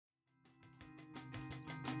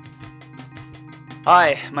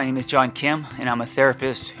Hi, my name is John Kim, and I'm a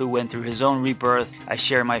therapist who went through his own rebirth. I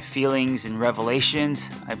share my feelings and revelations.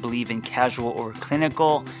 I believe in casual over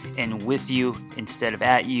clinical and with you instead of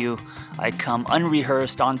at you. I come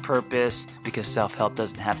unrehearsed on purpose because self-help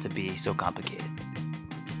doesn't have to be so complicated.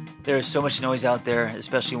 There is so much noise out there,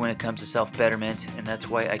 especially when it comes to self-betterment, and that's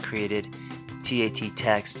why I created TAT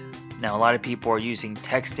Text. Now, a lot of people are using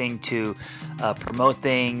texting to promote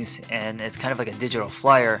things, and it's kind of like a digital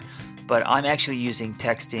flyer. But I'm actually using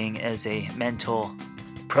texting as a mental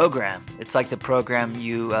program. It's like the program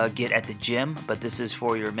you get at the gym, but this is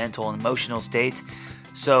for your mental and emotional state.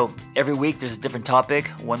 So every week there's a different topic.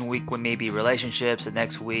 1 week maybe relationships, the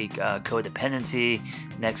next week codependency,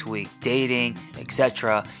 next week dating,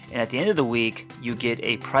 etc. And at the end of the week, you get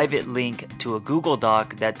a private link to a Google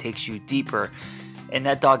Doc that takes you deeper. And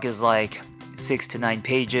that doc is like 6 to 9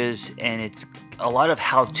 pages, and it's a lot of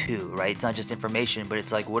how-to, right? It's not just information, but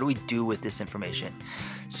it's like, what do we do with this information?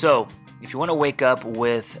 So if you want to wake up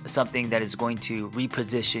with something that is going to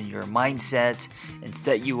reposition your mindset and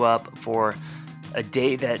set you up for a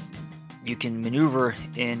day that you can maneuver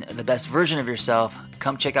in the best version of yourself,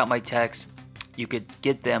 come check out my texts. You could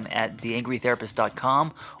get them at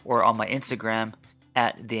theangrytherapist.com or on my Instagram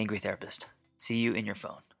at theangrytherapist. See you in your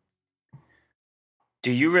phone.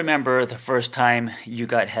 Do you remember the first time you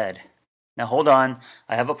got head? Now, hold on.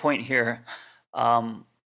 I have a point here.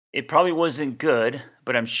 It probably wasn't good,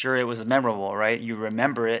 but I'm sure it was memorable, right? You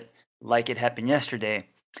remember it like it happened yesterday.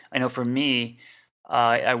 I know for me,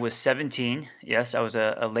 I was 17. Yes, I was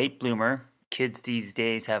a late bloomer. Kids these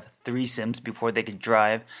days have threesomes before they could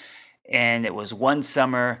drive. And it was one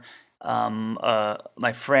summer, this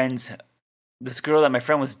girl that my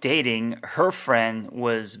friend was dating, her friend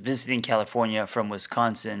was visiting California from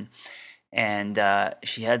Wisconsin. And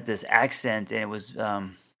she had this accent, and it was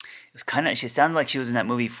kind of, she sounded like she was in that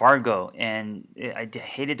movie Fargo, and I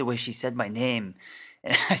hated the way she said my name,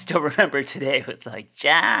 and I still remember it today. It was like,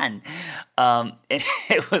 John, and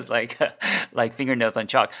it was like fingernails on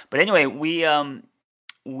chalk. But anyway, we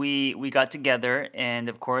got together, and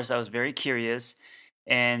of course I was very curious,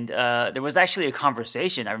 and there was actually a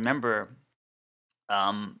conversation. I remember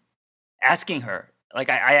asking her, like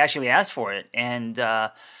I actually asked for it, and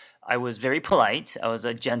I was very polite. I was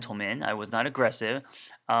a gentleman. I was not aggressive.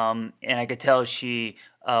 And I could tell she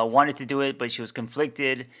wanted to do it, but she was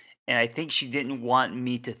conflicted. And I think she didn't want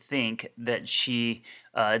me to think that she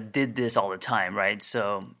did this all the time, right?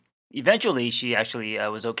 So eventually she actually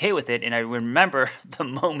was okay with it. And I remember the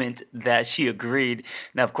moment that she agreed.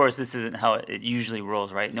 Now, of course, this isn't how it usually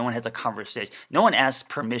rolls, right? No one has a conversation. No one asks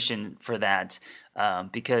permission for that.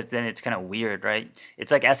 Because then it's kind of weird, right?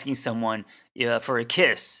 It's like asking someone for a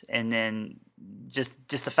kiss, and then just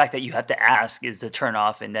the fact that you have to ask is a turn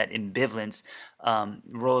off, and that ambivalence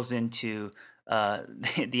rolls into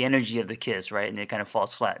the energy of the kiss, right? And it kind of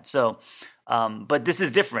falls flat. So, but this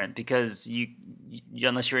is different because you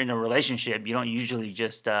unless you're in a relationship, you don't usually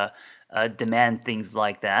just demand things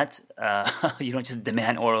like that. You don't just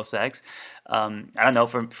demand oral sex. I don't know,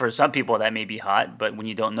 for some people that may be hot, but when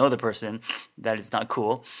you don't know the person, that is not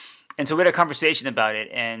cool. And so we had a conversation about it,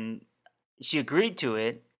 and she agreed to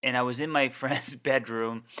it, and I was in my friend's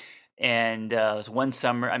bedroom, and it was one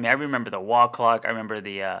summer. I mean, I remember the wall clock. I remember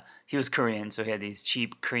he was Korean, so he had these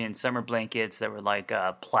cheap Korean summer blankets that were like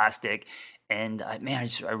plastic, and I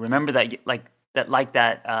remember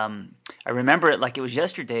that I remember it like it was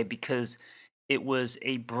yesterday because it was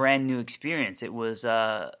a brand new experience. It was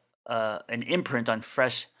an imprint on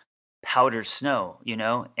fresh powdered snow,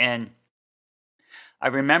 and I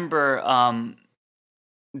remember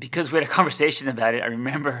because we had a conversation about it. I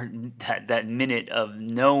remember that minute of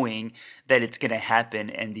knowing that it's going to happen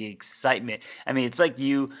and the excitement. I mean, it's like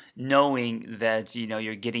you knowing that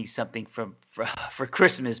you're getting something for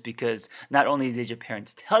Christmas because not only did your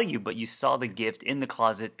parents tell you, but you saw the gift in the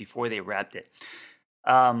closet before they wrapped it.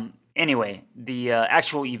 Anyway, the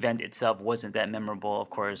actual event itself wasn't that memorable, of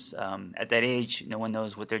course. At that age, no one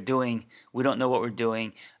knows what they're doing. We don't know what we're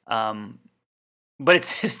doing. But it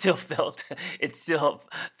still felt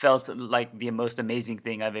like the most amazing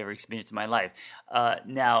thing I've ever experienced in my life.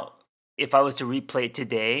 Now, if I was to replay it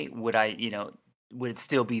today, would it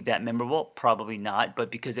still be that memorable? Probably not.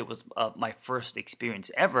 But because it was my first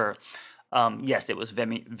experience ever, yes, it was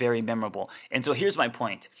very, very memorable. And so here's my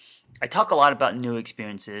point. I talk a lot about new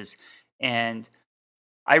experiences, and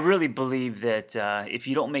I really believe that if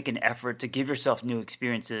you don't make an effort to give yourself new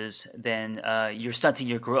experiences, then you're stunting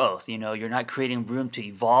your growth. You're not creating room to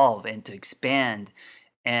evolve and to expand.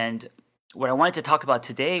 And what I wanted to talk about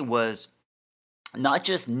today was not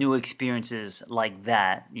just new experiences like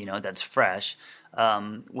that, that's fresh.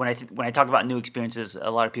 When I talk about new experiences,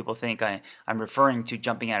 a lot of people think I'm referring to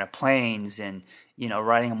jumping out of planes and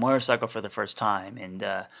riding a motorcycle for the first time and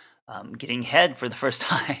getting head for the first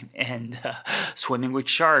time and swimming with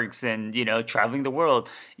sharks and traveling the world.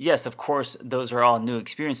 Yes, of course, those are all new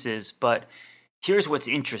experiences. But here's what's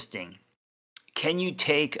interesting: can you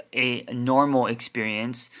take a normal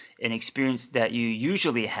experience, an experience that you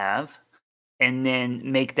usually have, and then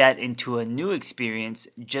make that into a new experience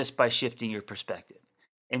just by shifting your perspective?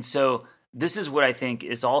 And so this is what I think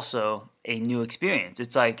is also a new experience.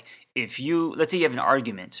 It's like, if you, let's say you have an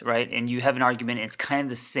argument, right? And you have an argument, and it's kind of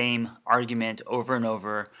the same argument over and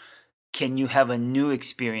over. Can you have a new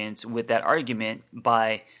experience with that argument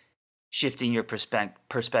by shifting your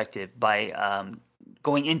perspective, by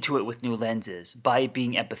going into it with new lenses, by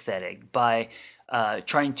being empathetic, by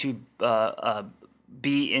trying to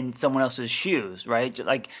be in someone else's shoes, right?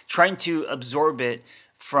 Like trying to absorb it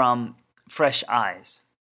from fresh eyes.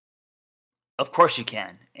 Of course you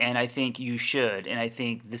can. And I think you should. And I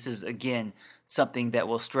think this is, again, something that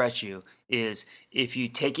will stretch you, is if you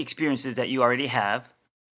take experiences that you already have,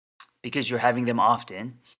 because you're having them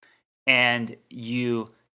often, and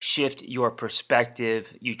you shift your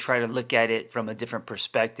perspective, you try to look at it from a different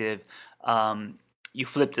perspective, you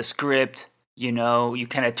flip the script, you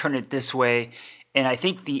kind of turn it this way. And I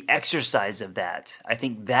think the exercise of that, I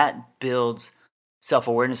think that builds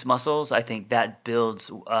self-awareness muscles. I think that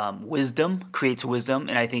builds wisdom, creates wisdom.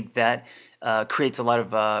 And I think that creates a lot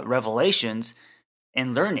of revelations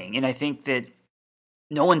and learning. And I think that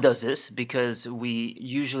no one does this, because we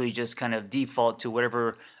usually just kind of default to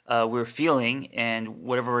whatever we're feeling, and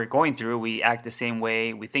whatever we're going through, we act the same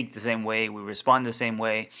way, we think the same way, we respond the same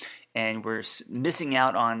way. And we're missing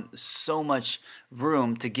out on so much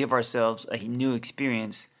room to give ourselves a new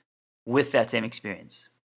experience with that same experience.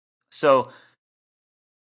 So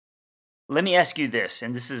let me ask you this,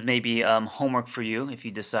 and this is maybe homework for you if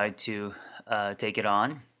you decide to take it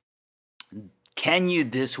on. Can you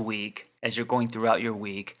this week, as you're going throughout your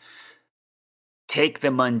week, take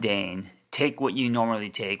the mundane, take what you normally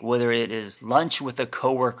take, whether it is lunch with a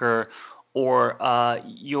coworker or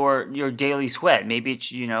your daily sweat, maybe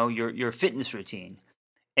it's your fitness routine,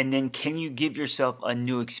 and then can you give yourself a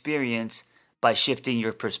new experience by shifting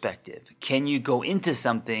your perspective? Can you go into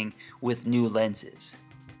something with new lenses?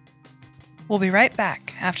 We'll be right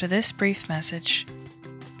back after this brief message.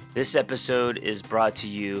 This episode is brought to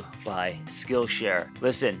you by Skillshare.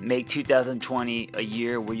 Listen, make 2020 a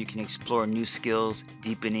year where you can explore new skills,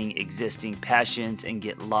 deepening existing passions, and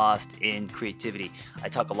get lost in creativity. I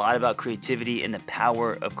talk a lot about creativity and the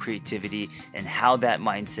power of creativity and how that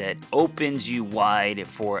mindset opens you wide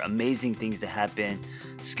for amazing things to happen.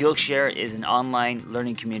 Skillshare is an online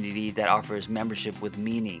learning community that offers membership with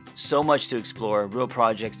meaning. So much to explore, real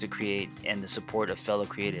projects to create, and the support of fellow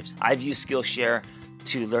creatives. I've used Skillshare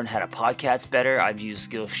to learn how to podcast better. I've used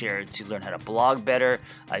Skillshare to learn how to blog better.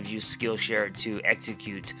 I've used Skillshare to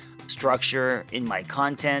execute structure in my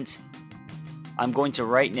content. I'm going to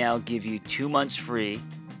right now give you 2 months free.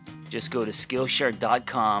 Just go to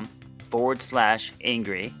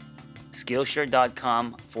Skillshare.com/angry.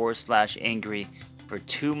 Skillshare.com/angry for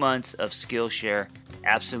 2 months of Skillshare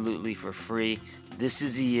absolutely for free. This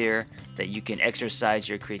is a year that you can exercise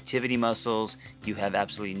your creativity muscles. You have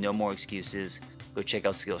absolutely no more excuses. Go check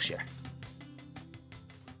out Skillshare.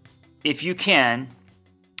 If you can,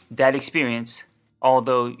 that experience,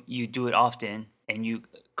 although you do it often and you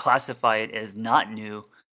classify it as not new,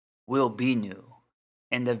 will be new.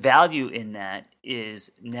 And the value in that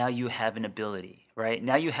is now you have an ability, right?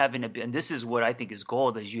 Now you have an ability, and this is what I think is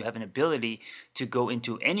gold, is you have an ability to go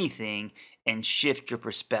into anything and shift your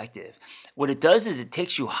perspective. What it does is it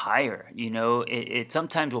takes you higher. It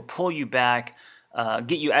sometimes will pull you back,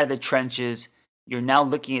 get you out of the trenches. You're now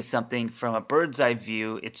looking at something from a bird's eye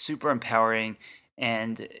view. It's super empowering.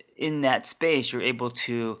 And in that space, you're able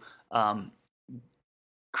to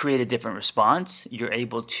create a different response. You're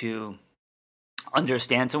able to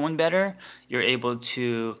understand someone better. You're able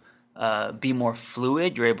to be more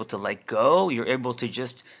fluid. You're able to let go. You're able to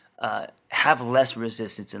just have less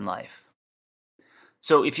resistance in life.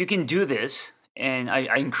 So if you can do this, and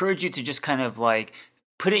I encourage you to just kind of like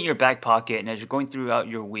put it in your back pocket, and as you're going throughout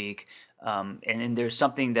your week, and then there's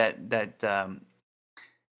something that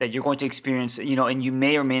you're going to experience, and you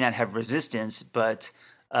may or may not have resistance, but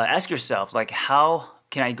ask yourself, like, how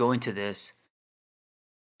can I go into this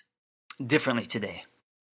differently today?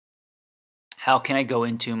 How can I go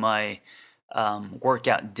into my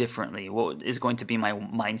workout differently? What is going to be my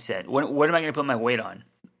mindset? What am I going to put my weight on?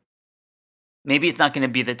 Maybe it's not going to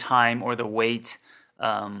be the time or the weight,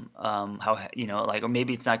 or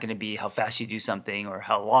maybe it's not going to be how fast you do something or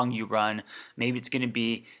how long you run. Maybe it's going to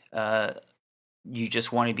be you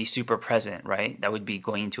just want to be super present, right? That would be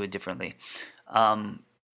going into it differently.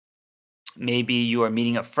 Maybe you are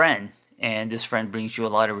meeting a friend and this friend brings you a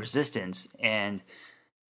lot of resistance and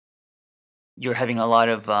you're having a lot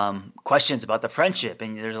of questions about the friendship,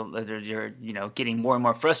 and you're getting more and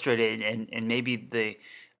more frustrated, and maybe the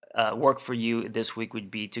work for you this week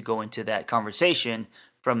would be to go into that conversation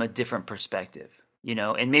from a different perspective,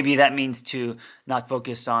 and maybe that means to not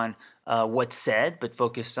focus on what's said, but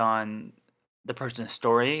focus on the person's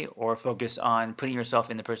story, or focus on putting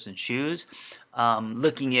yourself in the person's shoes,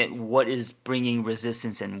 looking at what is bringing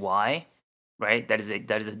resistance and why, right? That is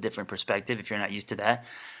a different perspective if you're not used to that.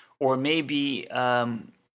 Or maybe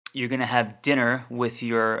you're going to have dinner with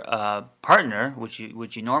your partner, which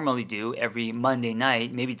you normally do every Monday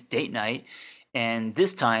night. Maybe it's date night, and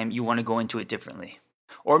this time you want to go into it differently.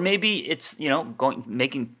 Or maybe it's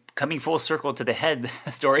coming full circle to the head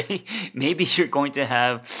story. Maybe you're going to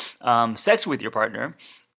have sex with your partner,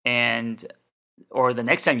 or the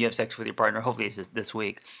next time you have sex with your partner, hopefully it's this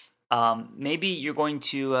week. Maybe you're going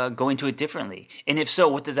to go into it differently. And if so,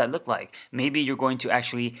 what does that look like? Maybe you're going to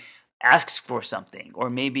actually ask for something, or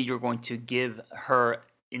maybe you're going to give her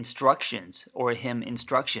instructions or him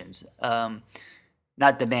instructions.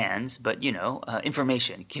 Not demands, but,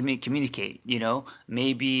 information, communicate,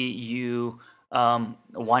 maybe you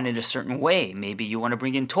want it a certain way. Maybe you want to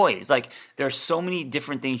bring in toys. Like, there are so many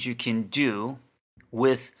different things you can do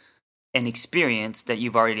with an experience that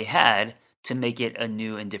you've already had to make it a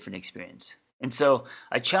new and different experience. And so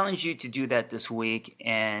I challenge you to do that this week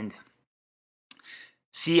and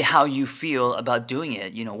see how you feel about doing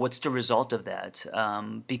it. What's the result of that?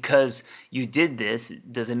 Because you did this,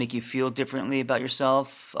 does it make you feel differently about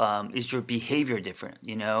yourself? Is your behavior different?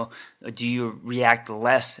 Do you react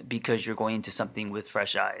less because you're going into something with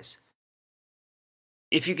fresh eyes?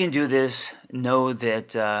 If you can do this, know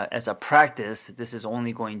that as a practice, this is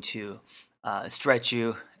only going to stretch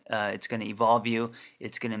you. It's going to evolve you.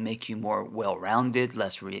 It's going to make you more well-rounded,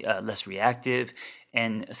 less reactive,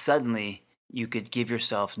 and suddenly you could give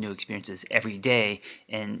yourself new experiences every day,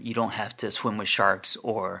 and you don't have to swim with sharks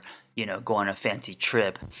or go on a fancy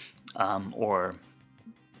trip, or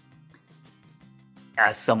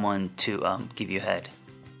ask someone to give you a head.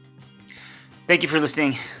 Thank you for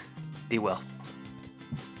listening. Be well.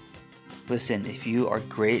 Listen, if you are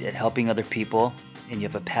great at helping other people and you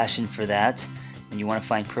have a passion for that, and you want to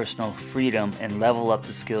find personal freedom and level up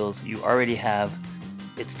the skills you already have,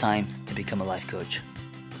 it's time to become a life coach.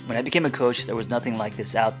 When I became a coach, there was nothing like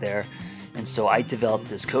this out there, and so I developed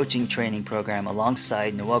this coaching training program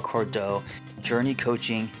alongside Noel Cordeaux, Journey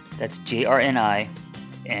Coaching, that's JRNI,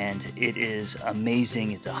 and it is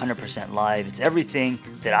amazing. It's 100% live. It's everything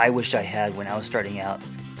that I wish I had when I was starting out.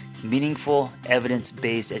 Meaningful,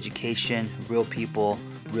 evidence-based education, real people,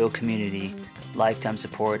 real community, lifetime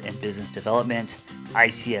support and business development,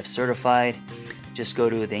 ICF certified. Just go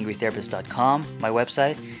to theangrytherapist.com, my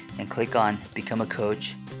website, and click on Become a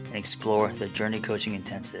Coach and explore the Journey Coaching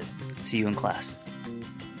Intensive. See you in class.